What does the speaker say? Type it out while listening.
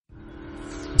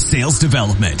Sales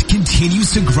development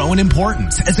continues to grow in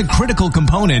importance as a critical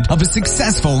component of a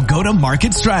successful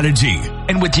go-to-market strategy.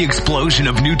 And with the explosion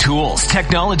of new tools,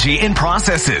 technology, and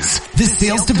processes, the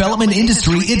sales development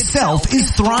industry itself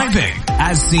is thriving,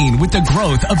 as seen with the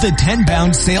growth of the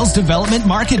 10-bound sales development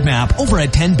market map over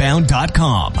at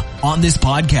 10bound.com. On this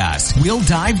podcast, we'll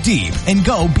dive deep and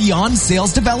go beyond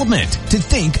sales development to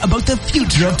think about the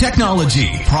future of technology,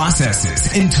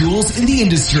 processes, and tools in the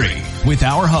industry with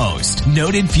our host,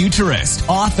 noted futurist,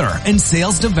 author, and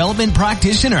sales development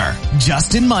practitioner,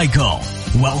 Justin Michael.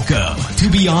 Welcome to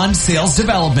Beyond Sales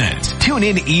Development. Tune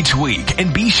in each week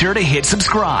and be sure to hit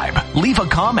subscribe, leave a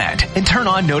comment, and turn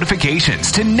on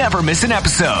notifications to never miss an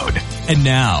episode. And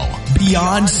now,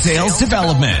 Beyond Sales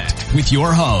Development with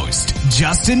your host,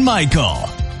 Justin Michael.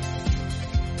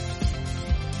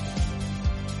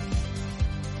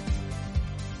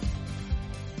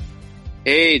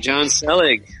 Hey, John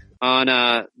Selig on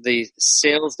the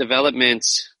sales development,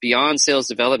 Beyond Sales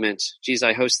Development. Geez,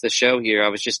 I host the show here. I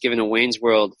was just given a Wayne's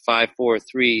World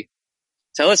 543.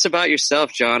 Tell us about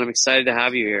yourself, John. I'm excited to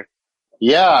have you here.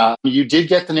 Yeah, you did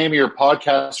get the name of your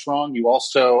podcast wrong. You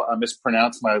also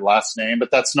mispronounced my last name, but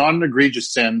that's not an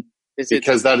egregious sin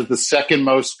because that is the second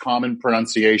most common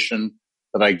pronunciation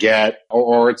that I get,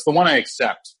 or it's the one I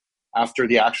accept after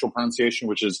the actual pronunciation,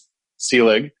 which is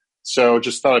Selig. So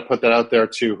just thought I'd put that out there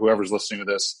to whoever's listening to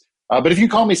this. But if you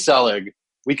call me Selig,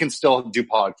 we can still do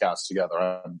podcasts together.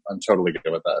 I'm totally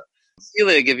good with that.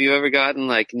 Selig, have you ever gotten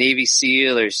like Navy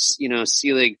SEAL or,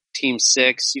 Selig Team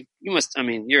 6? You must,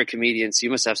 you're a comedian, so you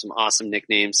must have some awesome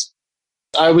nicknames.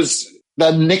 My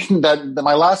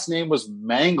last name was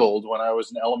mangled when I was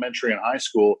in elementary and high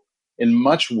school in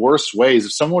much worse ways.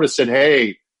 If someone would have said,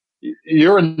 hey,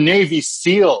 you're a Navy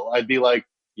SEAL, I'd be like,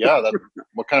 yeah,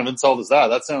 what kind of insult is that?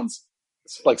 That sounds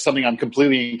like something I'm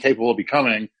completely incapable of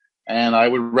becoming. And I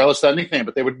would relish that nickname,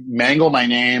 but they would mangle my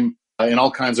name in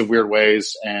all kinds of weird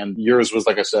ways. And yours was,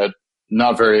 like I said,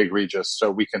 not very egregious.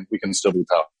 So we can still be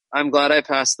tough. I'm glad I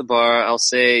passed the bar. I'll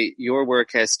say your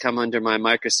work has come under my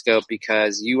microscope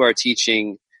because you are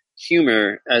teaching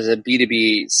humor as a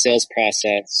B2B sales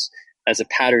process, as a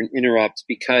pattern interrupt,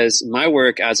 because my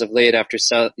work as of late after,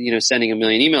 sending a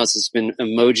million emails has been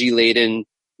emoji laden,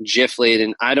 GIF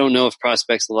laden. I don't know if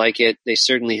prospects like it. They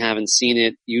certainly haven't seen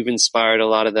it. You've inspired a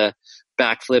lot of the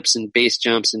backflips and base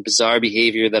jumps and bizarre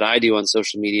behavior that I do on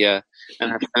social media.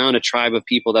 And I've found a tribe of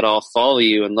people that all follow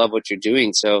you and love what you're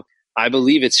doing. So I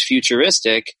believe it's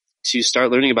futuristic to start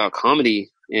learning about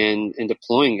comedy and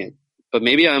deploying it. But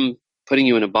maybe I'm putting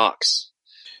you in a box.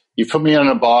 You put me in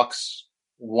a box,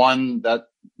 one that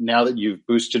now that you've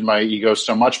boosted my ego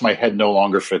so much, my head no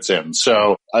longer fits in.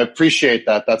 So I appreciate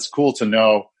that. That's cool to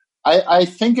know. I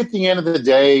think at the end of the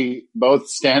day, both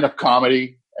stand-up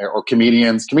comedy or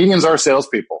comedians are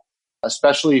salespeople,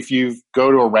 especially if you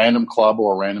go to a random club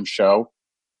or a random show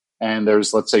and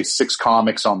there's, let's say, 6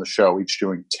 comics on the show, each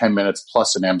doing 10 minutes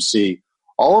plus an MC.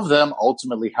 All of them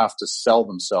ultimately have to sell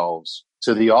themselves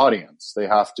to the audience. They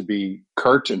have to be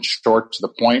curt and short to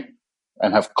the point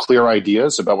and have clear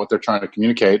ideas about what they're trying to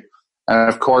communicate. And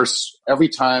of course, every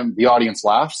time the audience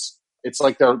laughs, it's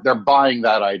like they're buying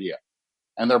that idea.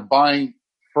 And they're buying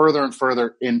further and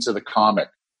further into the comic.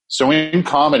 So in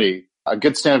comedy, a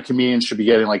good stand-up comedian should be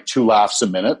getting like 2 laughs a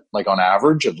minute, like on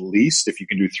average, at least. If you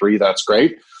can do 3, that's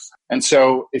great. And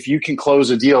so if you can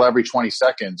close a deal every 20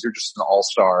 seconds, you're just an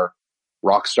all-star,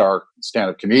 rock star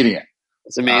stand-up comedian.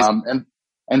 It's amazing.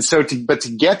 So to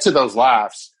get to those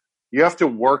laughs, you have to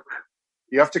work,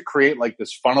 you have to create like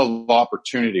this funnel of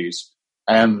opportunities.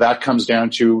 And that comes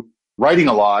down to writing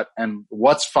a lot and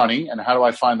what's funny and how do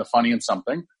I find the funny in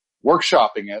something,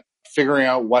 workshopping it, figuring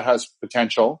out what has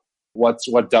potential, what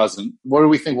doesn't, what do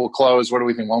we think will close, what do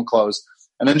we think won't close,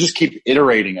 and then just keep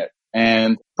iterating it.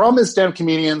 And the problem is stand-up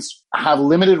comedians have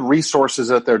limited resources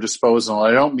at their disposal.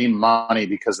 I don't mean money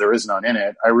because there is none in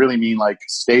it. I really mean like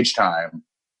stage time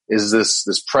is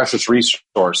this precious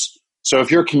resource. So if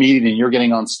you're a comedian and you're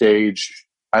getting on stage,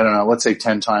 I don't know, let's say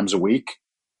 10 times a week,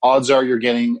 odds are you're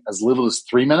getting as little as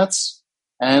 3 minutes.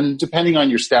 And depending on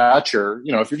your stature,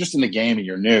 if you're just in the game and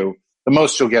you're new, the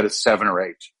most you'll get is 7 or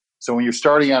 8. So when you're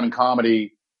starting out in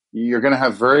comedy, you're going to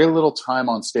have very little time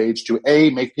on stage to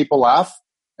make people laugh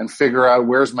and figure out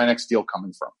where's my next deal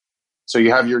coming from. So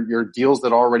you have your deals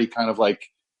that already kind of like,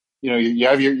 you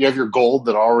have your gold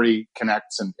that already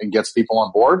connects and gets people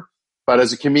on board. But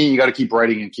as a comedian, you got to keep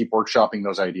writing and keep workshopping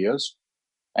those ideas.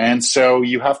 And so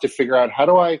you have to figure out, how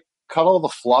do I cut all the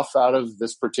fluff out of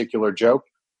this particular joke?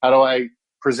 How do I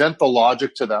present the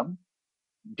logic to them,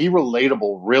 be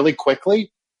relatable really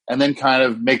quickly, and then kind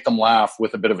of make them laugh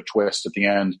with a bit of a twist at the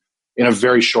end in a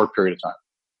very short period of time?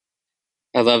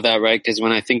 I love that, right? Because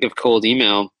when I think of cold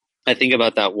email, I think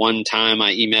about that one time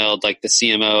I emailed like the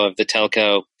CMO of the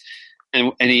telco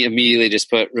and he immediately just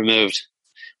put removed.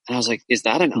 And I was like, is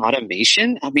that an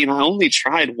automation? I mean, I only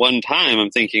tried one time. I'm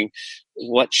thinking,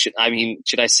 should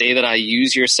I say that I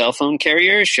use your cell phone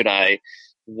carrier?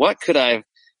 What could I,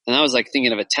 and I was like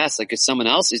thinking of a test, like, is someone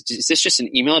else, is this just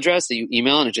an email address that you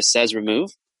email and it just says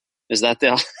remove? Is that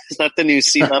the new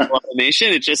C-level automation?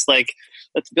 It's just like,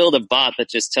 let's build a bot that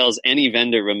just tells any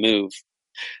vendor remove.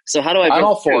 So how do I break I'm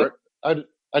all through? for it.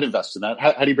 I'd invest in that.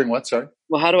 How do you bring what? Sorry.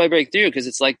 Well, how do I break through? Because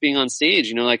it's like being on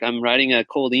stage, like I'm writing a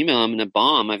cold email, I'm in a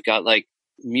bomb. I've got like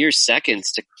mere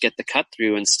seconds to get the cut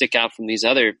through and stick out from these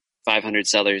other 500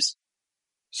 sellers.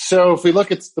 So if we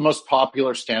look at the most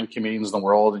popular stand-up comedians in the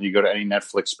world and you go to any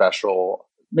Netflix special,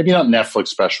 maybe not Netflix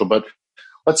special, but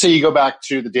let's say you go back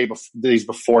to the days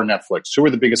before Netflix, who were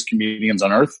the biggest comedians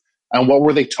on earth and what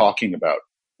were they talking about?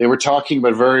 They were talking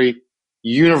about very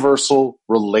universal,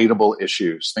 relatable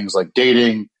issues, things like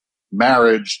dating,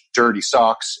 marriage, dirty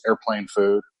socks, airplane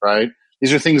food, right?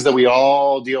 These are things that we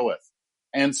all deal with.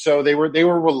 And so they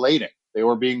were relating. They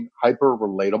were being hyper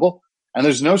relatable. And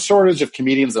there's no shortage of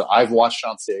comedians that I've watched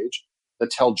on stage that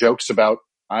tell jokes about,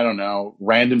 I don't know,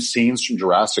 random scenes from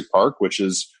Jurassic Park,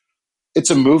 it's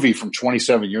a movie from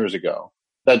 27 years ago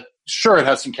that sure, it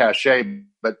has some cachet,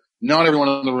 but not everyone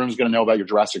in the room is going to know about your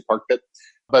Jurassic Park bit.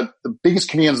 But the biggest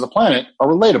comedians on the planet are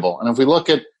relatable. And if we look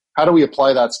at how do we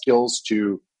apply that skills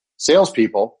to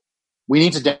salespeople, we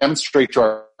need to demonstrate to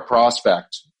our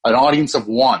prospect an audience of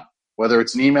one, whether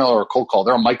it's an email or a cold call.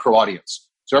 They're a micro audience.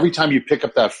 So every time you pick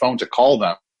up that phone to call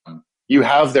them, you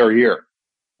have their ear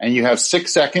and you have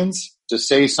 6 seconds to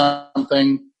say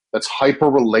something that's hyper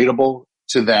relatable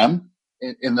to them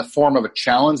in the form of a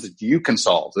challenge that you can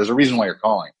solve. There's a reason why you're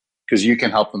calling, because you can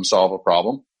help them solve a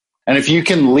problem. And if you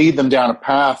can lead them down a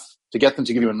path to get them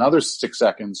to give you another 6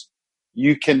 seconds,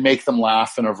 you can make them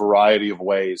laugh in a variety of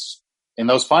ways in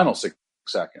those final 6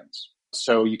 seconds.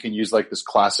 So you can use like this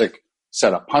classic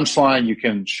setup punchline. You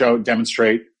can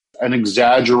demonstrate an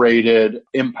exaggerated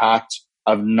impact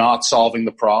of not solving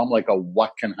the problem, like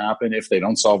what can happen if they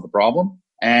don't solve the problem.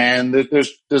 And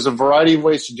there's a variety of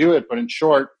ways to do it. But in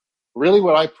short, really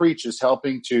what I preach is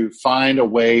helping to find a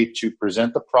way to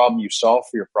present the problem you solve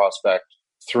for your prospect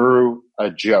through a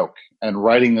joke and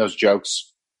writing those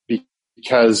jokes,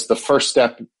 because the first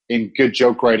step in good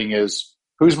joke writing is,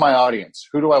 who's my audience?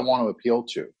 Who do I want to appeal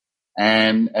to?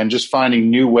 And just finding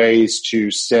new ways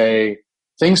to say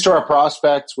things to our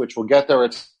prospects, which will get their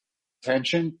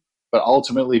attention, but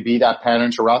ultimately be that pattern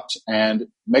interrupt and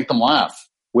make them laugh,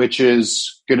 which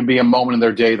is going to be a moment in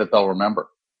their day that they'll remember.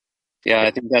 Yeah,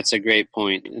 I think that's a great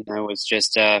point. And I was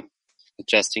just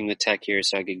adjusting the tech here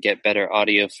so I could get better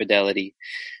audio fidelity.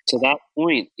 To that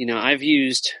point, I've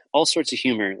used all sorts of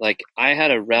humor. Like I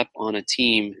had a rep on a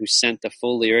team who sent the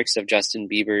full lyrics of Justin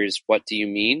Bieber's "What Do You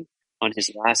Mean?" on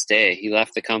his last day. He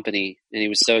left the company and he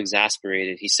was so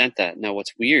exasperated. He sent that. Now,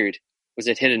 what's weird was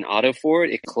it hit an auto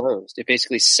forward. It closed. It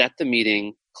basically set the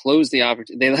meeting, closed the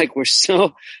opportunity.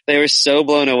 They were so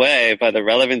blown away by the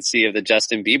relevancy of the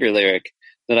Justin Bieber lyric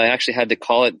that I actually had to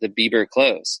call it the Bieber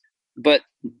close. But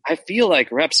I feel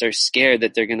like reps are scared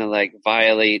that they're going to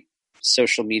violate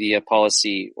social media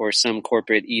policy or some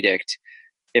corporate edict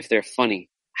if they're funny.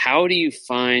 How do you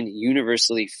find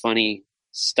universally funny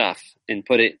stuff and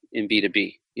put it in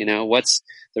B2B? What's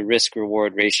the risk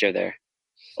reward ratio there?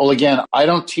 Well, again, I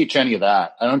don't teach any of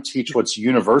that. I don't teach what's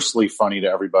universally funny to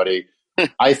everybody.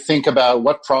 I think about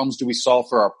what problems do we solve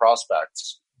for our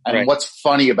prospects and Right. What's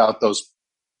funny about those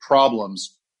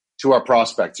problems to our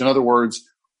prospects. In other words,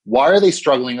 why are they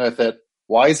struggling with it?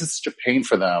 Why is it such a pain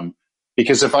for them?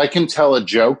 Because if I can tell a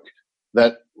joke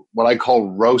that what I call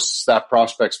roasts that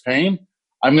prospect's pain,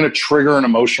 I'm going to trigger an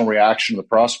emotional reaction to the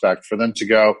prospect for them to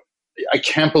go, I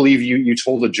can't believe you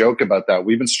told a joke about that.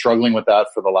 We've been struggling with that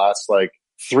for the last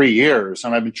 3 years,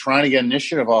 and I've been trying to get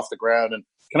initiative off the ground. And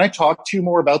can I talk to you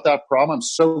more about that problem? I'm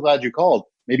so glad you called.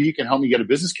 Maybe you can help me get a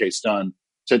business case done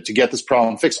to get this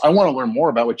problem fixed. I want to learn more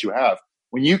about what you have.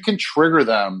 When you can trigger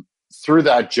them through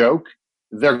that joke,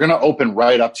 they're going to open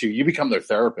right up to you. You become their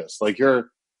therapist. You're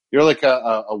like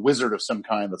a wizard of some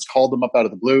kind that's called them up out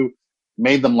of the blue,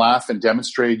 made them laugh, and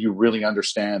demonstrated you really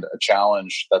understand a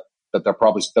challenge that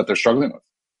they're struggling with.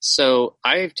 So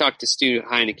I've talked to Stu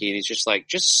Heineke, and he's just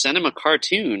just send him a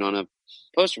cartoon on a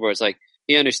poster board. It's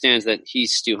he understands that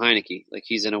he's Stu Heineke.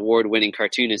 He's an award-winning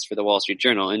cartoonist for the Wall Street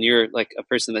Journal, and you're a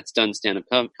person that's done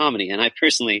stand-up comedy. And I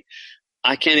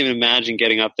can't even imagine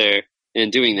getting up there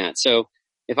and doing that. So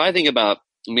if I think about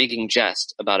making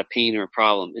jest about a pain or a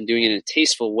problem and doing it in a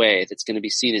tasteful way that's going to be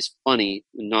seen as funny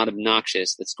and not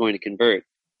obnoxious, that's going to convert,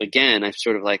 again, I'm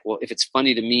sort of like, well, if it's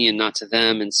funny to me and not to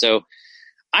them. And so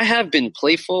I have been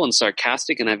playful and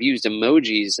sarcastic, and I've used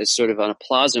emojis as sort of an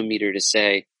applausometer to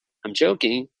say, I'm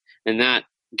joking. And that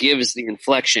gives the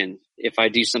inflection if I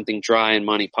do something dry in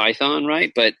Monty Python,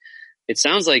 right? But it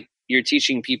sounds like you're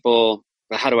teaching people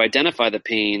how to identify the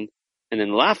pain and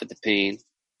then laugh at the pain,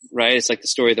 right? It's like the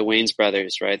story of the Wayans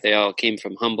brothers, right? They all came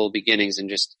from humble beginnings and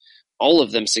just all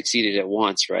of them succeeded at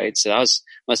once, right? So that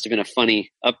must have been a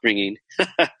funny upbringing.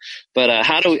 But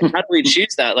how do we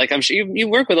choose that? Like, I'm sure you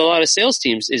work with a lot of sales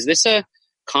teams. Is this a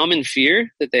common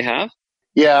fear that they have?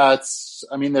 Yeah,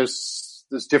 there's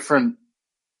different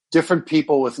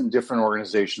people within different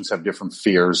organizations have different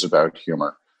fears about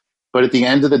humor. But at the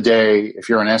end of the day, if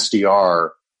you're an SDR,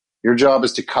 your job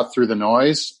is to cut through the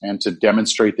noise and to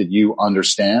demonstrate that you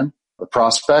understand the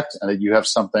prospect and that you have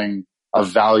something of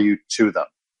value to them.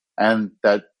 And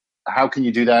that, how can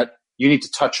you do that? You need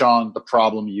to touch on the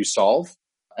problem you solve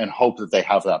and hope that they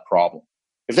have that problem.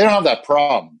 If they don't have that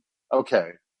problem,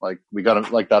 okay, like we got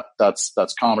to, like that's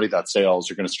comedy, that's sales.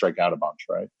 You're going to strike out a bunch,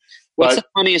 right? What's the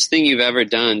funniest thing you've ever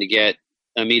done to get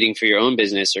a meeting for your own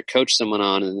business or coach someone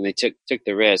on and they took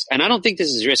the risk? And I don't think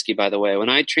this is risky, by the way. When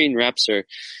I train reps or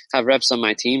have reps on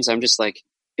my teams, I'm just like,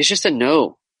 it's just a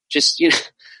no. Just,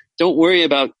 don't worry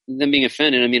about them being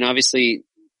offended. I mean, obviously,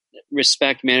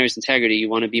 respect, manners, integrity. You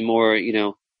want to be more,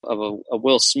 of a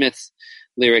Will Smith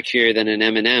lyric here than an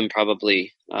Eminem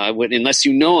probably, unless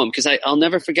you know him. Because I'll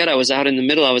never forget, I was out in the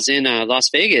middle. I was in Las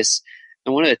Vegas,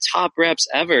 and one of the top reps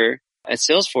ever at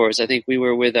Salesforce, I think we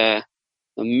were with a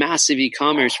massive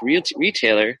e-commerce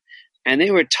retailer, and they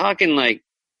were talking like,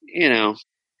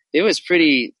 it was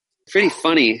pretty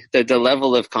funny, the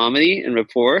level of comedy and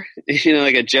rapport,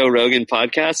 like a Joe Rogan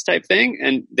podcast type thing.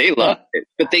 And they loved it,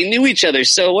 but they knew each other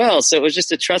so well. So it was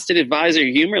just a trusted advisor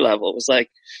humor level. It was like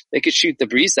they could shoot the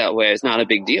breeze that way. It's not a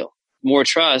big deal. More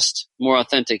trust, more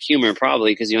authentic humor,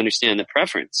 probably because you understand the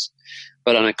preference.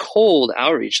 But on a cold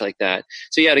outreach like that.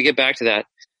 So yeah, to get back to that,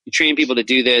 you train people to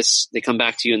do this. They come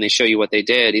back to you and they show you what they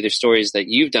did, either stories that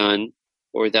you've done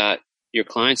or that your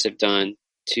clients have done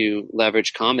to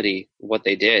leverage comedy, what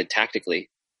they did tactically.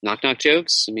 Knock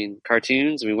jokes. I mean,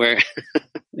 cartoons. I mean, where?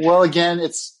 Well, again,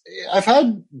 I've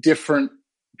had different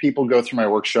people go through my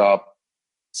workshop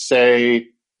say,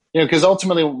 because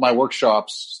ultimately my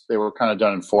workshops, they were kind of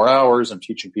done in 4 hours. I'm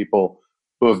teaching people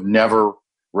who have never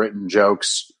written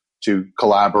jokes to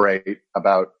collaborate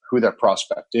about who their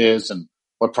prospect is and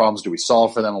what problems do we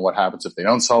solve for them and what happens if they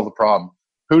don't solve the problem,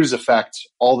 who does it affect,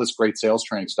 all this great sales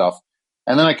training stuff.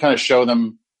 And then I kind of show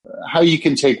them how you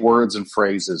can take words and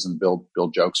phrases and build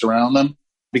jokes around them.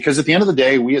 Because at the end of the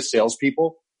day, we as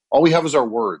salespeople, all we have is our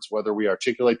words, whether we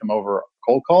articulate them over a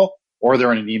cold call or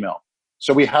they're in an email.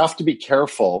 So we have to be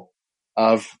careful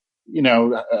of,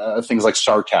 things like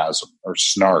sarcasm or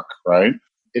snark, right?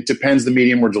 It depends the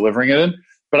medium we're delivering it in.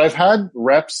 But I've had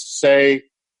reps say,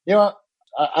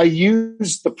 I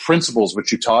use the principles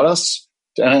which you taught us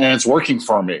and it's working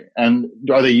for me. And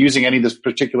are they using any of these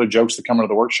particular jokes that come out of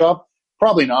the workshop?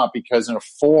 Probably not, because in a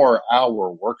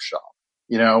 4-hour workshop,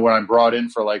 when I'm brought in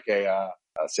for like a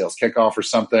sales kickoff or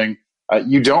something,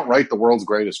 you don't write the world's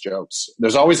greatest jokes.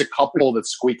 There's always a couple that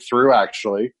squeak through,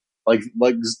 actually, like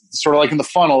sort of like in the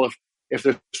funnel. If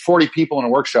there's 40 people in a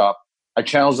workshop, I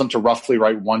challenge them to roughly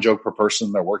write one joke per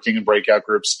person. They're working in breakout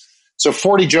groups. So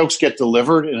 40 jokes get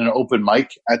delivered in an open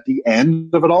mic at the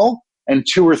end of it all. And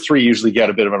 2 or 3 usually get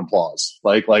a bit of an applause,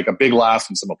 like a big laugh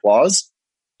and some applause.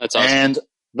 That's awesome. And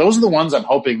those are the ones I'm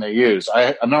hoping they use.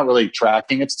 I'm not really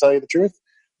tracking it, to tell you the truth.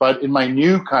 But in my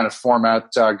new kind of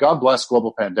format, God bless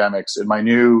global pandemics, in my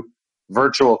new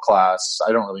virtual class,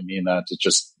 I don't really mean that.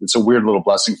 It's a weird little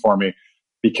blessing for me,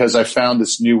 because I found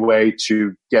this new way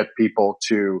to get people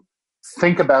to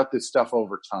think about this stuff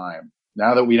over time.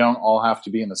 Now that we don't all have to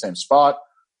be in the same spot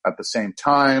at the same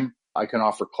time, I can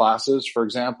offer classes, for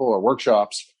example, or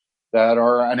workshops that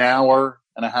are an hour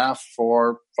and a half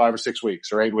for 5 or 6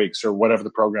 weeks or 8 weeks or whatever the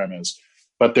program is.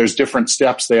 But there's different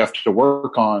steps they have to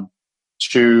work on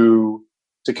to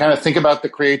kind of think about the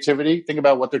creativity, think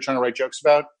about what they're trying to write jokes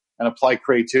about, and apply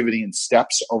creativity in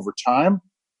steps over time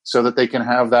so that they can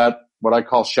have that, what I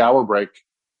call shower break,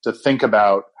 to think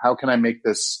about how can I make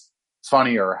this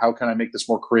funnier? How can I make this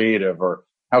more creative? Or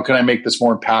how can I make this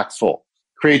more impactful?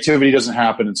 Creativity doesn't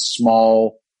happen in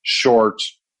small, short,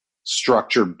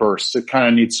 structured bursts. It kind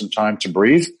of needs some time to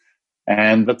breathe.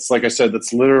 And that's, like I said,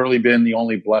 that's literally been the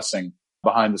only blessing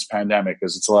behind this pandemic,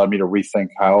 is it's allowed me to rethink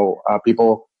how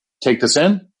people take this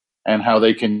in and how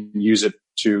they can use it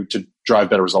to drive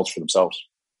better results for themselves.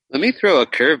 Let me throw a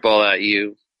curveball at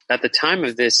you. At the time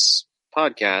of this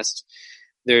podcast,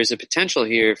 there's a potential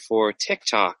here for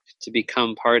TikTok to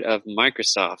become part of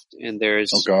Microsoft. And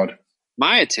there's Oh God.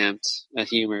 my attempt at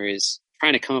humor is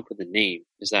trying to come up with a name.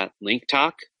 Is that Link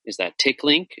Talk? Is that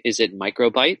TickLink? Is it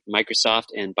Microbyte, Microsoft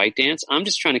and ByteDance? I'm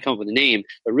just trying to come up with a name,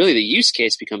 but really the use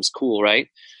case becomes cool, right?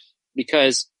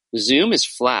 Because Zoom is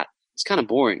flat. It's kind of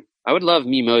boring. I would love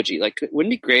Memoji. Like,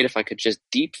 wouldn't it be great if I could just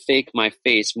deep fake my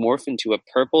face, morph into a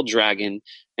purple dragon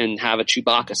and have a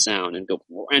Chewbacca sound and go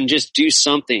and just do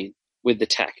something with the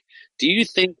tech? Do you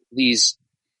think these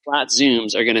flat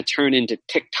Zooms are going to turn into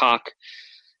TikTok?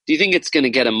 Do you think it's going to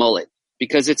get a mullet?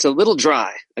 Because it's a little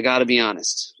dry. I got to be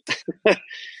honest.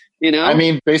 You know? I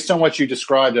mean, based on what you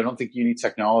described, I don't think you need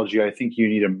technology. I think you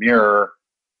need a mirror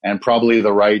and probably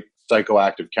the right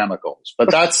psychoactive chemicals.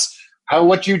 But that's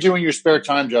what you do in your spare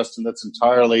time, Justin. That's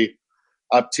entirely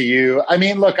up to you. I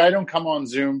mean, look, I don't come on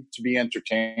Zoom to be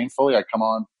entertained fully. I come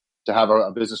on to have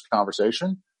a business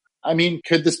conversation. I mean,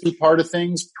 could this be part of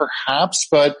things? Perhaps,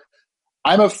 but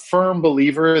I'm a firm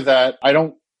believer that I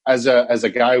don't, as a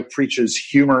guy who preaches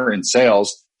humor in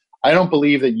sales, I don't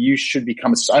believe that you should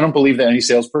become I don't believe that any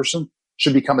salesperson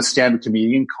should become a stand-up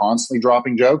comedian constantly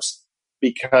dropping jokes,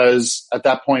 because at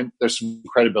that point there's some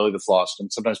credibility that's lost.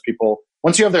 And sometimes people,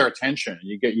 once you have their attention,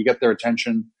 you get their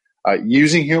attention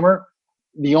using humor.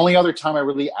 The only other time I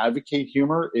really advocate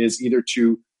humor is either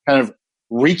to kind of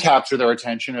recapture their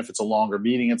attention. If it's a longer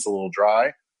meeting, it's a little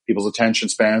dry. People's attention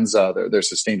spans, their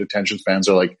sustained attention spans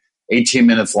are like 18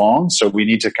 minutes long. So we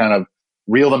need to kind of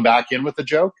reel them back in with the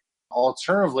joke.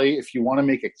 Alternatively, if you want to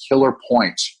make a killer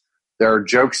point, there are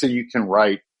jokes that you can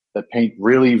write that paint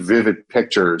really vivid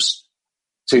pictures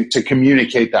to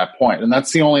communicate that point. And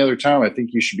that's the only other time I think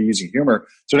you should be using humor.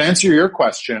 So to answer your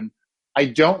question, I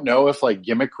don't know if like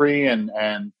gimmickry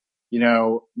and you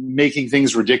know, making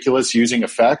things ridiculous using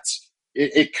effects,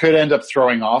 it could end up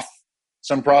throwing off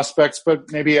some prospects,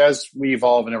 but maybe as we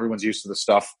evolve and everyone's used to the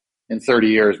stuff in 30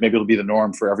 years, maybe it'll be the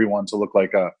norm for everyone to look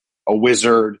like a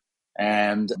wizard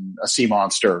and a sea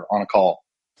monster on a call.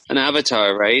 An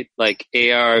avatar, right? Like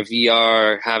AR,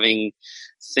 VR, having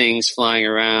things flying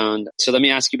around. So let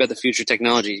me ask you about the future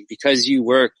technology. Because you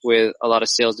work with a lot of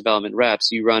sales development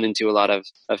reps, you run into a lot of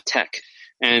tech.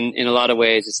 And in a lot of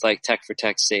ways, it's like tech for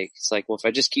tech's sake. It's like, well, if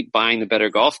I just keep buying the better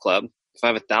golf club, if I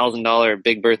have $1,000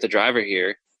 Big Bertha driver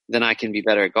here, then I can be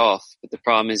better at golf. But the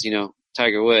problem is, you know,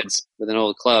 Tiger Woods with an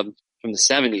old club from the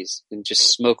 70s and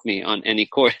just smoke me on any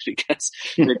course because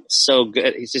they're so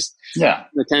good. He's just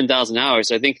the 10,000 hours.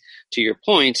 So I think to your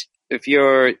point, if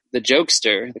you're the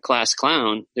jokester, the class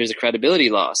clown, there's a credibility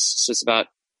loss. So it's about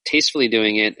tastefully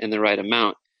doing it in the right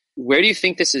amount. Where do you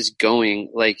think this is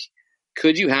going? Like,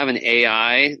 could you have an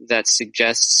AI that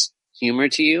suggests humor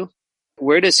to you?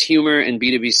 Where does humor in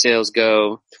B2B sales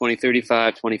go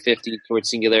 2035, 2050 towards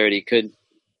singularity? Could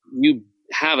you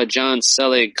have a John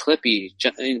Selig Clippy,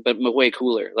 but way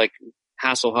cooler, like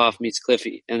Hasselhoff meets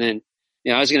Cliffy? And then,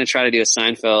 you know, I was going to try to do a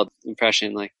Seinfeld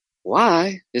impression, like,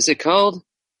 why is it called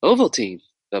Ovaltine?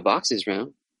 The box is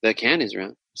round, the can is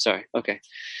round. Sorry. Okay.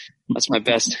 That's my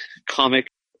best comic.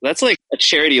 That's like a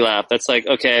charity laugh. That's like,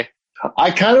 okay.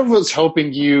 I kind of was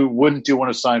hoping you wouldn't do one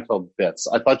of Seinfeld bits.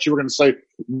 I thought you were going to say,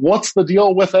 what's the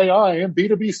deal with AI and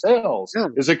B2B sales? Yeah.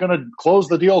 Is it going to close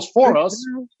the deals for us?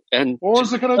 Or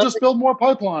is it going to just build more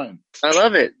pipeline? I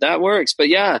love it. That works. But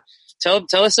yeah, tell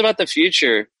us about the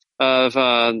future of,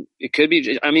 it could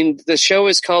be, I mean, the show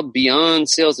is called Beyond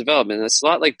Sales Development. It's a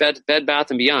lot like Bed Bath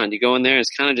 & Beyond. You go in there,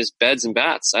 it's kind of just beds and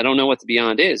bats. I don't know what the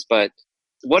Beyond is, but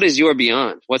what is your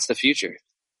Beyond? What's the future?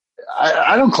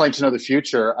 I don't claim to know the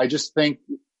future. I just think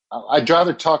I'd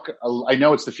rather talk. I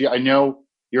know it's the future. I know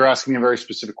you're asking me a very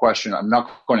specific question. I'm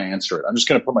not going to answer it. I'm just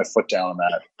going to put my foot down on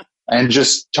that and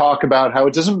just talk about how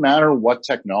it doesn't matter what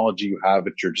technology you have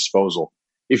at your disposal.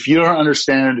 If you don't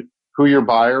understand who your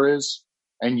buyer is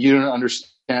and you don't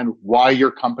understand why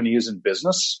your company is in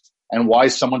business and why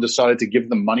someone decided to give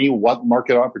them money, what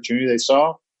market opportunity they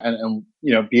saw, and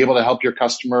you know, be able to help your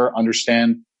customer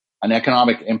understand an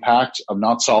economic impact of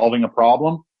not solving a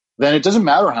problem, then it doesn't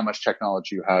matter how much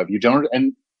technology you have. You don't,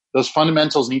 and those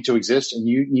fundamentals need to exist and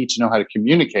you need to know how to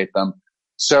communicate them.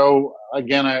 So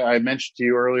again, I mentioned to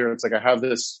you earlier, it's like I have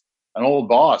an old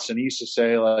boss and he used to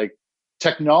say like,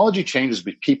 technology changes,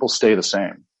 but people stay the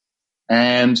same.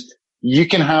 And you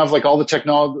can have like all the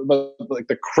technology, like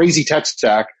the crazy tech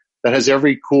stack that has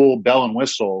every cool bell and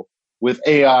whistle with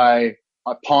AI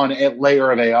upon a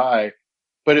layer of AI.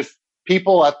 But if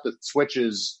people at the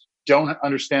switches don't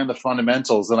understand the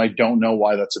fundamentals, then I don't know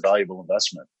why that's a valuable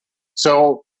investment.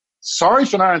 So sorry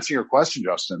for not answering your question,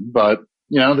 Justin, but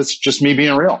you know, that's just me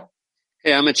being real.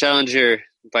 Hey, I'm a challenger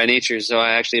by nature, so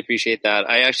I actually appreciate that.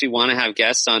 I actually want to have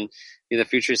guests on the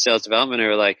future of sales development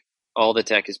or like all the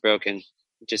tech is broken.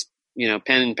 Just,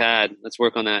 pen and pad. Let's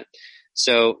work on that.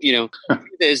 So, the truth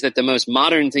is that the most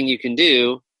modern thing you can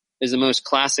do is the most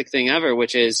classic thing ever,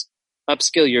 which is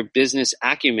upskill your business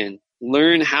acumen.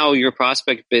 Learn how your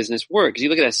prospect business works. You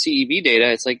look at that CEB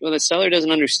data, it's like, well, the seller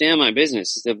doesn't understand my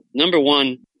business. It's the number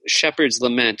one shepherd's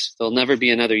lament. There'll never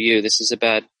be another you. This is a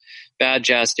bad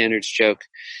jazz standards joke.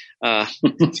 Now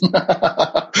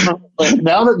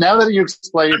that you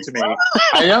explain it to me,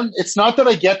 it's not that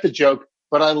I get the joke,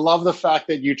 but I love the fact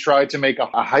that you tried to make a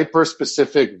hyper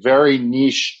specific, very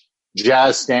niche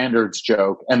jazz standards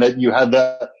joke, and that you had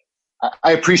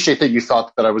I appreciate that you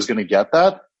thought that I was going to get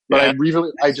that. But yeah.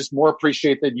 I just more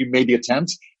appreciate that you made the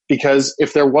attempt, because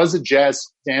if there was a jazz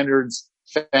standards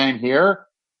fan here,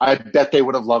 I bet they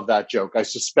would have loved that joke. I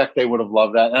suspect they would have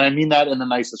loved that. And I mean that in the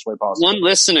nicest way possible. One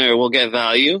listener will get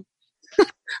value,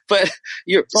 but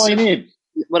that's all you need.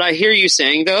 What I hear you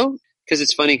saying, though, because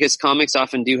it's funny, because comics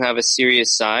often do have a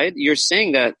serious side. You're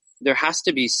saying that there has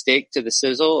to be steak to the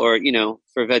sizzle, or,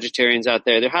 for vegetarians out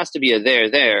there has to be a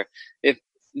there. If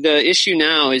the issue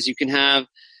now is you can have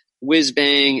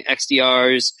whiz-bang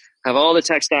XDRs, have all the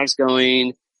tech stacks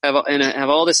going, have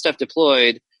all this stuff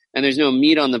deployed, and there's no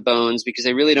meat on the bones because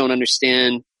they really don't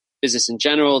understand business in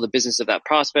general, the business of that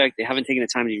prospect. They haven't taken the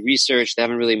time to do research. They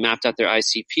haven't really mapped out their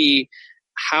ICP.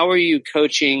 How are you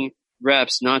coaching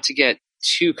reps not to get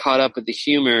too caught up with the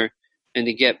humor and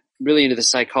to get really into the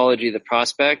psychology of the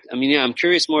prospect? I mean, I'm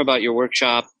curious more about your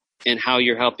workshop and how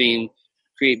you're helping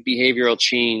create behavioral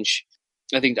change.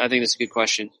 I think that's a good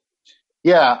question.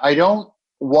 Yeah,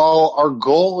 while our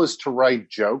goal is to write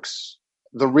jokes,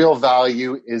 the real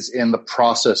value is in the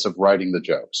process of writing the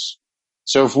jokes.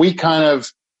 So if we kind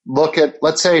of look at,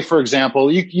 let's say, for example,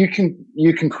 you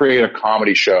can create a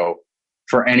comedy show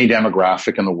for any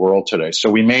demographic in the world today. So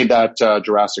we made that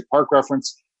Jurassic Park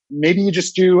reference. Maybe you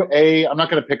just do I'm not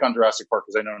going to pick on Jurassic Park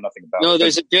because I know nothing about it. No,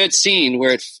 there's a good scene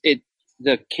where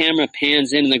the camera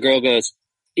pans in and the girl goes,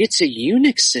 "It's a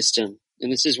Unix system."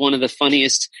 And this is one of the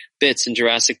funniest bits in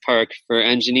Jurassic Park for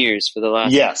engineers for the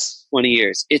last 20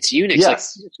 years. It's Unix.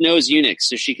 Yes. Like, she knows Unix,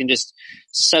 so she can just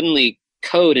suddenly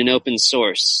code in open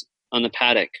source on the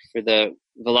paddock for the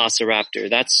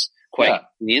Velociraptor. That's quite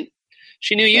convenient.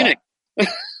 She knew Unix.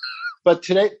 But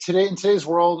today in today's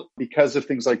world, because of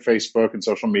things like Facebook and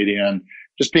social media and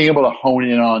just being able to hone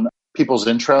in on people's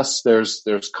interests,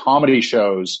 there's comedy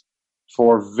shows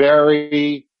for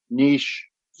very niche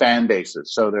fan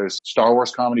bases. So there's Star Wars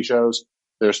comedy shows,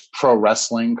 there's pro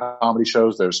wrestling comedy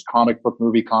shows, there's comic book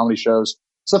movie comedy shows.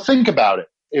 So think about it.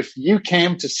 If you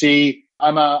came to see,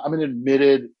 I'm an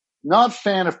admitted not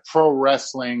fan of pro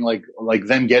wrestling, like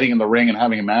them getting in the ring and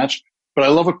having a match, but I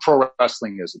love what pro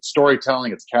wrestling is. It's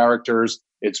storytelling, it's characters,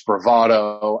 it's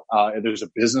bravado. There's a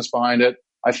business behind it.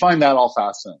 I find that all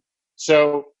fascinating.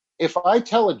 So if I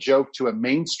tell a joke to a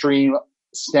mainstream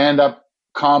stand-up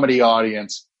comedy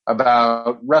audience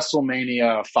about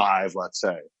WrestleMania 5, let's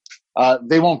say,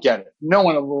 they won't get it. No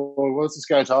one, what's this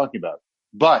guy talking about?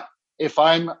 But if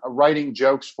I'm writing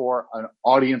jokes for an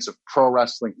audience of pro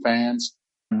wrestling fans,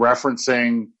 I'm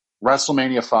referencing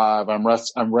WrestleMania 5, I'm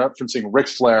referencing Ric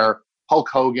Flair, Hulk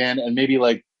Hogan, and maybe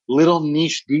like little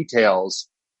niche details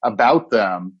about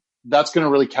them, that's going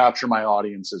to really capture my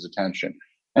audience's attention.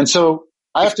 And so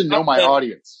I have to know my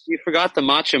audience. You forgot the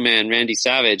Macho Man, Randy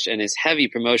Savage, and his heavy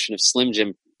promotion of Slim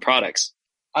Jim products.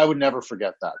 I would never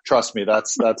forget that. Trust me,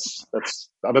 that's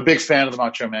I'm a big fan of the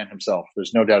Macho Man himself.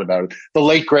 There's no doubt about it. The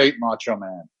late great Macho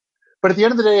Man. But at the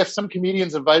end of the day, if some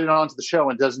comedian's invited onto the show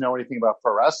and doesn't know anything about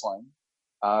pro wrestling,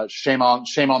 shame on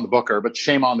the booker, but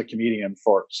shame on the comedian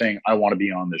for saying, I want to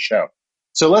be on this show.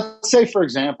 So let's say, for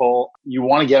example, you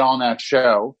want to get on that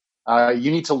show.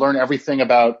 You need to learn everything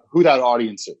about who that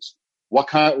audience is.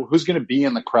 Who's going to be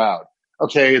in the crowd?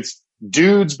 Okay, it's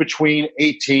dudes between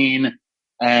 18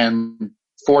 and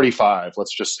 45,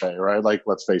 let's just say, right? Like,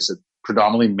 let's face it,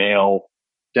 predominantly male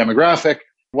demographic.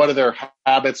 What are their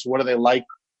habits? What do they like?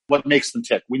 What makes them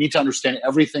tick? We need to understand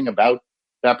everything about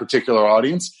that particular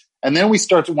audience. And then we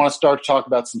want to talk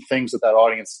about some things that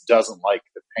audience doesn't like,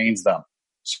 that pains them.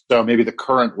 So maybe the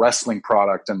current wrestling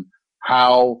product and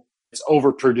how it's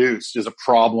overproduced is a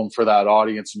problem for that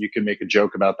audience, and you can make a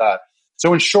joke about that.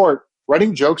 So in short,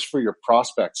 writing jokes for your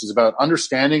prospects is about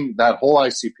understanding that whole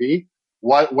ICP.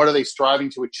 What are they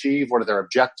striving to achieve? What are their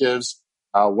objectives?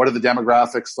 What do the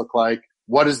demographics look like?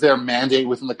 What is their mandate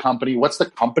within the company? What's the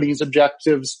company's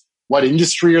objectives? What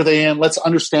industry are they in? Let's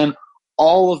understand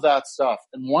all of that stuff.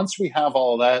 And once we have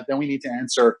all of that, then we need to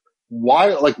answer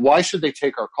why should they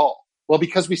take our call? Well,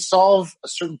 because we solve a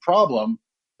certain problem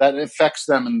that affects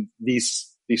them in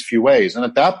these few ways. And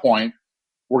at that point,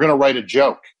 we're going to write a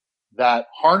joke that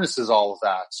harnesses all of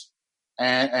that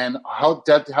and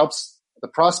that helps the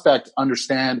prospect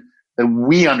understand that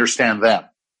we understand them.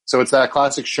 So it's that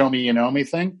classic show me, you know me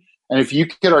thing. And if you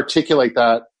could articulate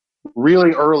that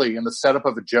really early in the setup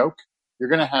of a joke, you're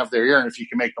going to have their ear. And if you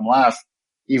can make them laugh,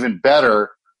 even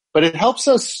better. But it helps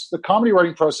us, the comedy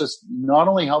writing process not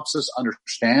only helps us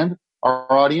understand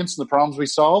our audience and the problems we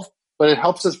solve, but it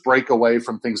helps us break away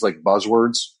from things like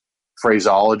buzzwords,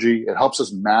 phraseology. It helps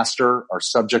us master our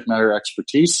subject matter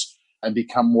expertise and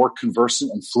become more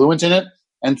conversant and fluent in it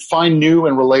and find new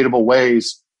and relatable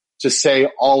ways to say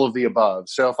all of the above.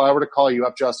 So if I were to call you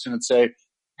up, Justin, and say,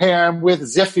 hey, I'm with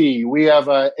Ziffy. We have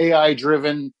a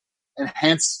AI-driven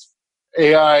enhanced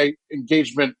AI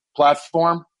engagement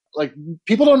platform. Like,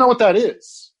 people don't know what that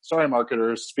is. Sorry,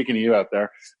 marketers, speaking to you out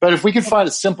there. But if we could find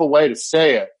a simple way to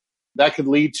say it, that could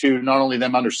lead to not only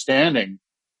them understanding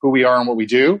who we are and what we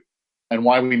do and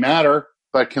why we matter,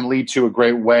 but can lead to a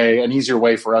great way, an easier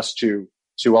way for us to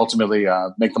ultimately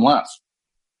make them laugh.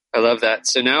 I love that.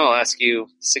 So now I'll ask you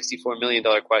the $64 million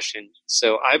question.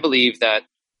 So I believe that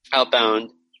outbound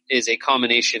is a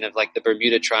combination of like the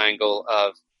Bermuda Triangle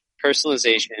of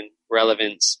personalization,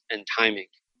 relevance, and timing.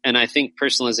 And I think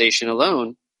personalization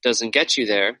alone doesn't get you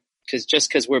there,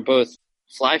 because we're both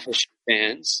fly fishing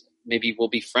fans, maybe we'll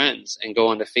be friends and go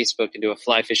onto Facebook and do a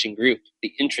fly fishing group,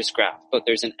 the interest graph. But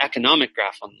there's an economic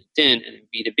graph on LinkedIn and in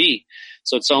B2B.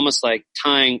 So it's almost like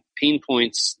tying pain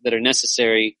points that are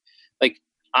necessary. Like,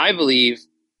 I believe,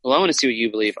 well, I want to see what you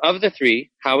believe. Of the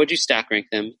three, how would you stack rank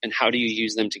them and how do you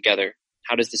use them together?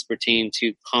 How does this pertain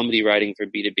to comedy writing for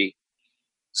B2B?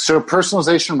 So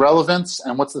personalization, relevance,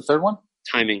 and what's the third one?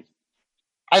 Timing.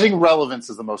 I think relevance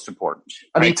is the most important.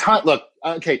 I mean,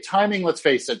 timing, let's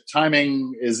face it,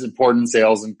 timing is important in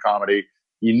sales and comedy.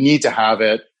 You need to have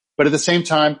it. But at the same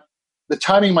time, the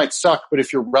timing might suck, but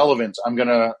if you're relevant, I'm going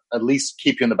to at least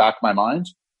keep you in the back of my mind.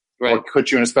 Right. Or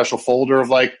put you in a special folder of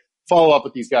like, follow up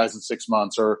with these guys in 6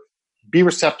 months or be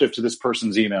receptive to this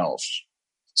person's emails.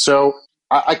 So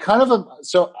I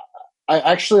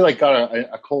actually like got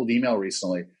a cold email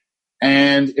recently,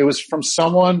 and it was from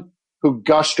someone who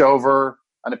gushed over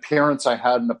an appearance I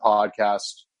had in the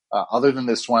podcast. Other than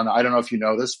this one, I don't know if you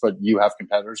know this, but you have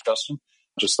competitors, Justin.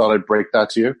 Just thought I'd break that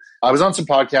to you. I was on some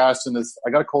podcasts and I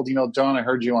got a cold email. John, I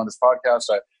heard you on this podcast.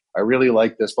 I really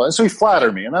like this. So he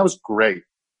flattered me and that was great.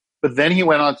 But then he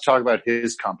went on to talk about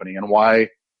his company and why,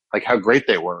 like how great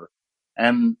they were.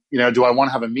 And, do I want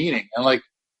to have a meeting? And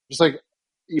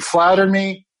you flattered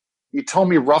me. You told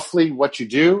me roughly what you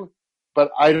do,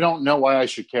 but I don't know why I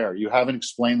should care. You haven't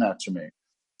explained that to me.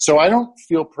 So I don't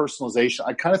feel personalization.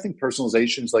 I kind of think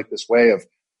personalization is like this way of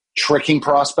tricking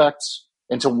prospects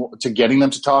into getting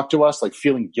them to talk to us, like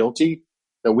feeling guilty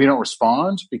that we don't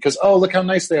respond because, oh, look how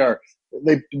nice they are.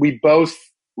 We both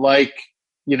like,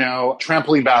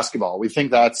 trampoline basketball. We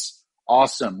think that's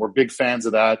awesome. We're big fans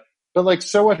of that. But like,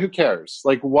 so what? Who cares?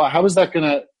 Like, how is that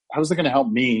gonna help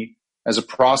me as a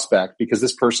prospect? Because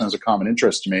this person has a common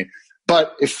interest to me.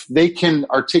 But if they can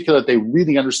articulate, they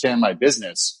really understand my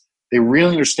business. They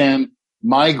really understand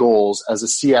my goals as a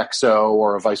CXO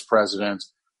or a vice president.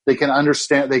 They can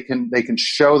understand. They can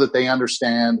show that they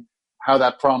understand how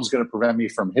that problem is going to prevent me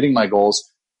from hitting my goals.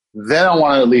 Then I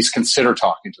want to at least consider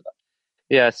talking to them.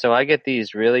 Yeah, so I get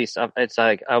these really, it's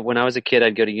like when I was a kid,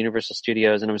 I'd go to Universal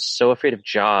Studios and I was so afraid of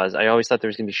Jaws. I always thought there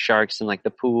was going to be sharks in like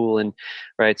the pool and,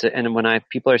 right. So, and when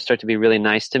people start to be really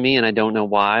nice to me and I don't know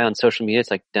why on social media,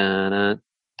 it's like, da-na,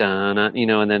 da-na,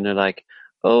 and then they're like,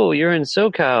 oh, you're in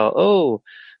SoCal. Oh,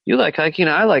 you like hiking.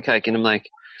 I like hiking. I'm like,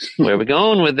 where are we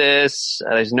going with this?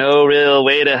 There's no real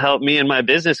way to help me in my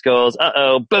business goals.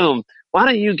 Uh-oh, boom. Why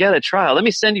don't you get a trial? Let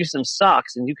me send you some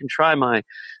socks and you can try my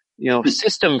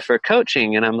system for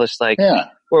coaching. And I'm just like,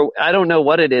 or I don't know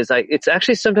what it is. It's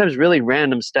actually sometimes really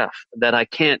random stuff that I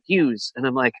can't use. And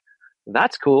I'm like,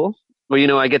 that's cool.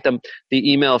 Well, I get the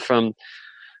email from,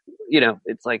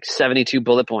 it's like 72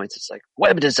 bullet points. It's like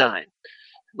web design,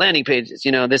 landing pages,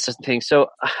 this thing. So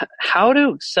how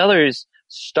do sellers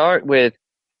start with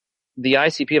the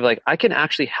ICP of like, I can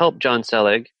actually help John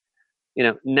Selig.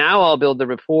 Now I'll build the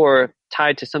rapport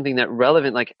tied to something that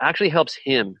relevant, like actually helps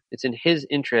him. It's in his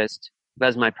interest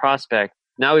as my prospect.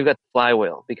 Now we've got the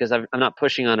flywheel because I'm not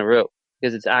pushing on a rope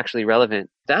because it's actually relevant.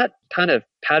 That kind of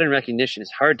pattern recognition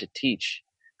is hard to teach,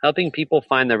 helping people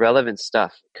find the relevant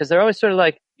stuff because they're always sort of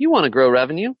like, you want to grow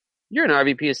revenue. You're an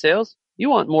RVP of sales. You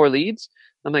want more leads.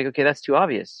 I'm like, okay, that's too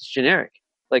obvious. It's generic.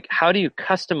 Like, how do you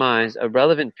customize a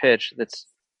relevant pitch that's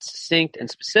succinct and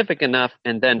specific enough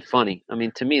and then funny? I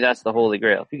mean, to me, that's the holy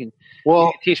grail. If you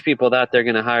can teach people that, they're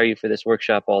going to hire you for this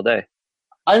workshop all day.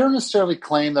 I don't necessarily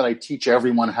claim that I teach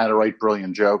everyone how to write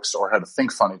brilliant jokes or how to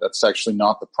think funny. That's actually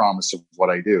not the promise of what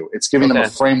I do. It's giving them a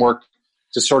framework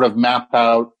to sort of map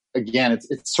out. Again,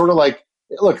 it's sort of like,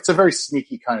 look, it's a very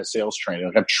sneaky kind of sales training.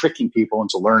 Like I'm tricking people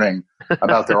into learning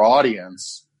about their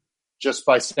audience just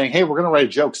by saying, hey, we're going to write a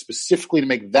joke specifically to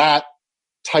make that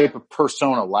type of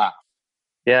persona laugh.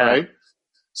 Yeah. Right?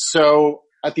 So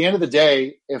at the end of the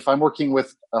day, if I'm working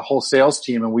with a whole sales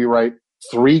team and we write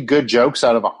 3 good jokes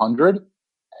out of 100,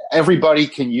 everybody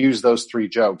can use those 3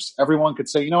 jokes. Everyone could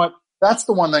say, you know what, that's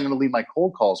the one that I'm going to leave my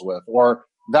cold calls with, or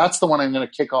that's the one I'm going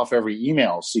to kick off every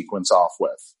email sequence off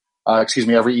with.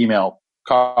 Every email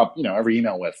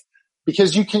with.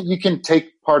 Because you can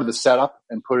take part of the setup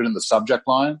and put it in the subject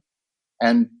line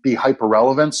and be hyper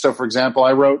relevant. So for example,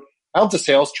 I helped a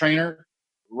sales trainer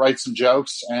write some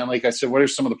jokes. And like I said, what are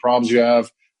some of the problems you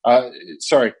have?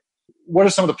 What are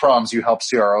some of the problems you help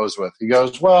CROs with? He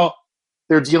goes, well,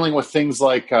 they're dealing with things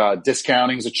like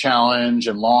discounting is a challenge,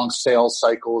 and long sales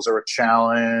cycles are a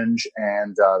challenge,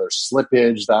 and there's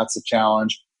slippage, that's a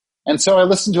challenge. And so I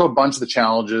listened to a bunch of the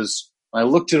challenges, and I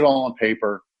looked at it all on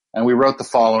paper, and we wrote the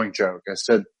following joke. I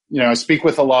said, I speak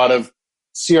with a lot of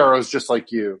CROs just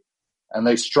like you, and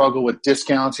they struggle with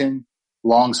discounting,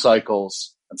 long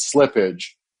cycles, and slippage.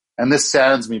 And this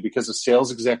saddens me because a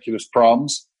sales executive's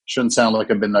problems shouldn't sound like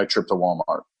a midnight trip to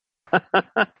Walmart.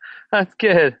 That's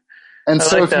good. And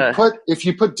so if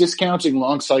you put discounting,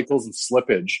 long cycles, and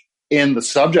slippage in the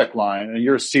subject line, and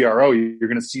you're a CRO, you're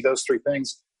going to see those 3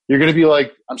 things. You're going to be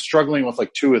like, I'm struggling with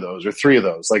like 2 of those or 3 of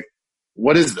those. Like,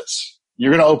 what is this?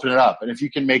 You're going to open it up. And if you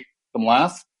can make them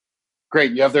laugh,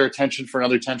 great. You have their attention for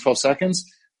another 10, 12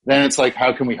 seconds. Then it's like,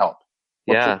 how can we help?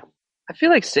 I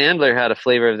feel like Sandler had a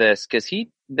flavor of this because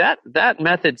that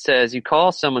method says you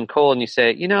call someone cold and you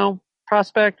say,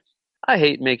 prospect, I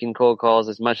hate making cold calls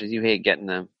as much as you hate getting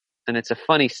them. And it's a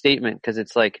funny statement because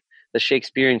it's like the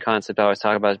Shakespearean concept I always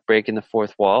talk about is breaking the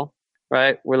fourth wall,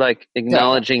 right? We're like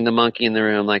acknowledging the monkey in the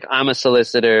room. Like, I'm a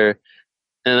solicitor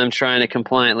and I'm trying to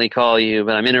compliantly call you,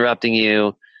 but I'm interrupting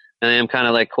you. And I'm kind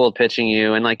of like cold pitching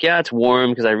you. And like, yeah, it's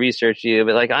warm because I researched you,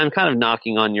 but like, I'm kind of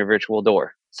knocking on your virtual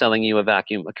door, selling you a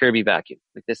vacuum, a Kirby vacuum.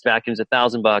 Like, this vacuum's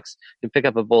 $1,000. You can pick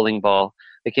up a bowling ball.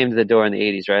 It came to the door in the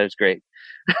 80s, right? It was great.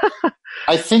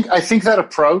 I think that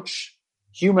approach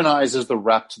humanizes the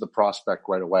rep to the prospect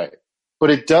right away, but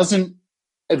it doesn't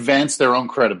advance their own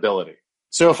credibility.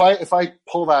 So if I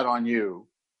pull that on you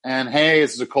and, hey,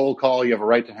 this is a cold call, you have a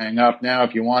right to hang up now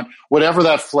if you want, whatever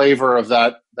that flavor of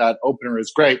that opener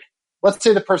is, great. Let's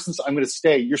say the person's, I'm going to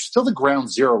stay. You're still the ground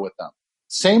zero with them.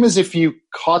 Same as if you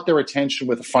caught their attention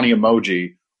with a funny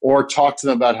emoji or talked to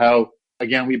them about how,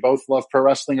 again, we both love pro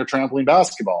wrestling or trampoline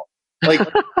basketball. Like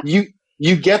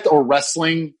you get, or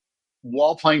wrestling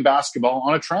while playing basketball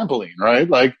on a trampoline, right?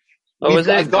 Like, was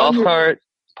it golf cart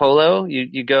polo?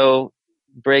 You go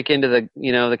break into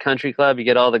the country club, you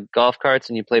get all the golf carts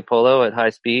and you play polo at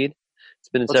high speed. It's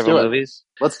been in several movies.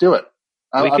 Let's do it.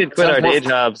 We could quit our day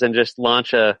jobs and just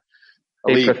launch a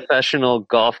professional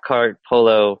golf cart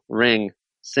polo ring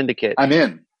syndicate. I'm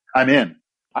in. I'm going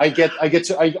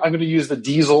to use the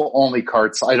diesel only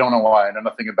carts. I don't know why. I know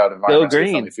nothing about environmental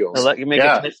friendly fuels. I'll let you make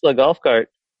a Tesla golf cart.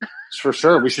 For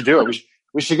sure. We should do it.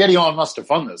 We should get Elon Musk to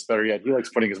fund this. Better yet, he likes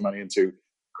putting his money into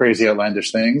crazy,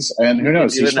 outlandish things. And who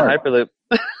knows? He's in the Hyperloop.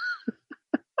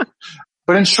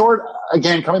 But in short,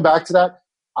 again, coming back to that,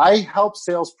 I help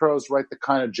sales pros write the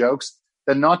kind of jokes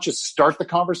that not just start the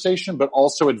conversation, but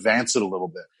also advance it a little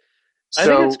bit. I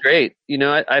think it's great.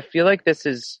 I feel like this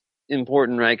is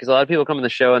important, right? Because a lot of people come on the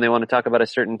show and they want to talk about a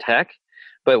certain tech,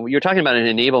 but you're talking about an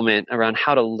enablement around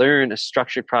how to learn a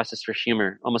structured process for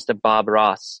humor, almost a Bob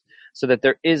Ross, so that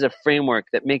there is a framework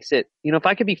that makes it, if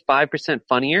I could be 5%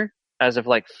 funnier as of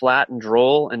like flat and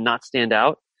droll and not stand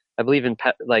out, I believe in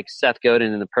like Seth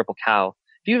Godin and the Purple Cow.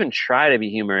 If you even try to be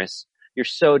humorous, you're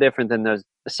so different than those.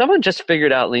 Someone just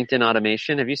figured out LinkedIn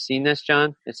automation. Have you seen this,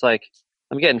 John? It's like,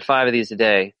 I'm getting 5 of these a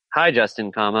day. Hi,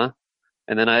 Justin, comma.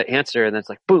 And then I answer and it's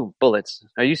like, boom, bullets.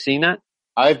 Are you seeing that?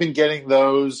 I've been getting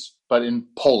those, but in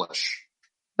Polish.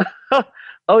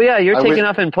 Oh yeah. You're taking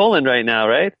off in Poland right now,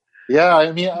 right? Yeah.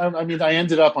 I mean, I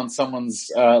ended up on someone's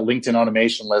LinkedIn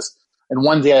automation list, and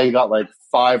one day I got like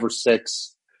 5 or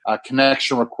 6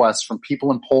 connection requests from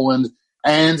people in Poland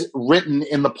and written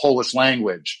in the Polish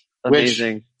language.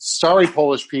 Amazing. Which, sorry,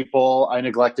 Polish people, I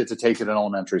neglected to take it in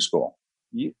elementary school.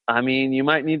 You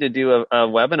might need to do a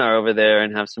webinar over there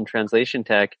and have some translation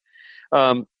tech.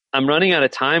 I'm running out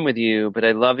of time with you, but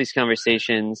I love these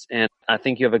conversations, and I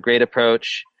think you have a great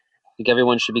approach. I think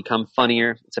everyone should become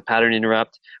funnier. It's a pattern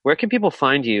interrupt. Where can people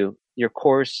find you? Your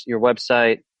course, your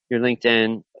website, your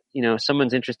LinkedIn?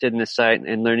 someone's interested in this site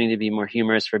and learning to be more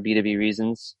humorous for B2B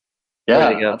reasons, Yeah,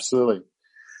 where they go? absolutely.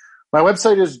 My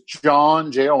website is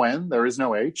John, Jon, there is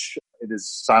no H. It is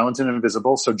silent and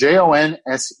invisible. So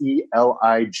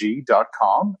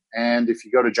JONSELIG.com. And if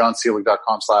you go to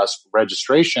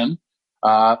johnselig.com/registration,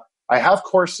 I have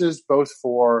courses both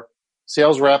for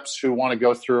sales reps who want to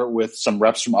go through it with some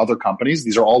reps from other companies.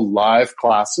 These are all live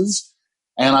classes.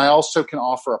 And I also can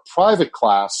offer a private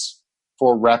class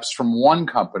for reps from one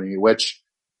company, which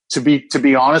to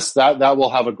be honest, that will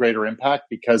have a greater impact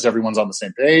because everyone's on the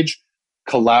same page,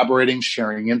 collaborating,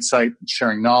 sharing insight,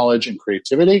 sharing knowledge and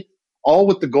creativity, all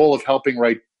with the goal of helping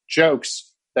write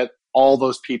jokes that all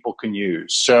those people can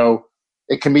use. So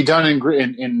it can be done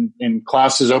in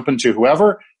classes open to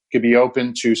whoever. It could be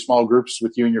open to small groups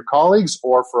with you and your colleagues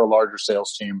or for a larger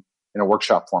sales team in a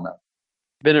workshop format.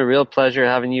 It's been a real pleasure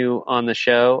having you on the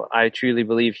show. I truly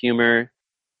believe humor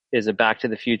is a back to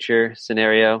the future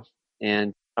scenario,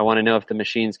 and I want to know if the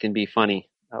machines can be funny.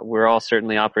 We're all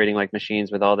certainly operating like machines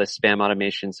with all this spam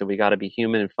automation, so we got to be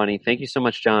human and funny. Thank you so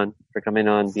much, John, for coming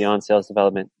on Beyond Sales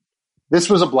Development. This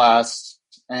was a blast.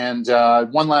 And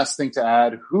one last thing to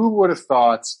add, who would have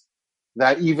thought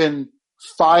that even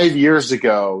 5 years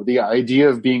ago, the idea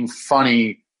of being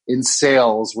funny in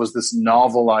sales was this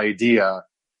novel idea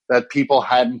that people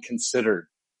hadn't considered?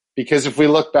 Because if we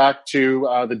look back to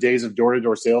the days of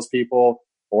door-to-door salespeople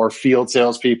or field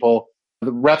salespeople,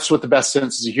 the reps with the best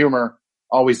senses of humor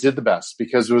always did the best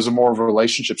because it was more of a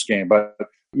relationships game. But,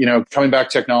 coming back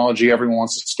technology, everyone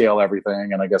wants to scale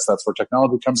everything. And I guess that's where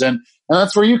technology comes in. And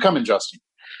that's where you come in, Justin.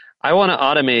 I want to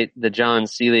automate the John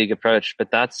Selig approach,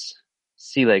 but that's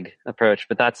for a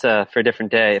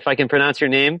different day. If I can pronounce your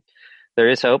name, there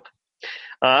is hope.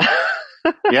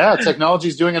 Yeah, technology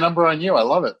is doing a number on you. I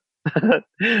love it.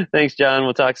 Thanks, John.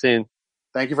 We'll talk soon.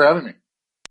 Thank you for having me.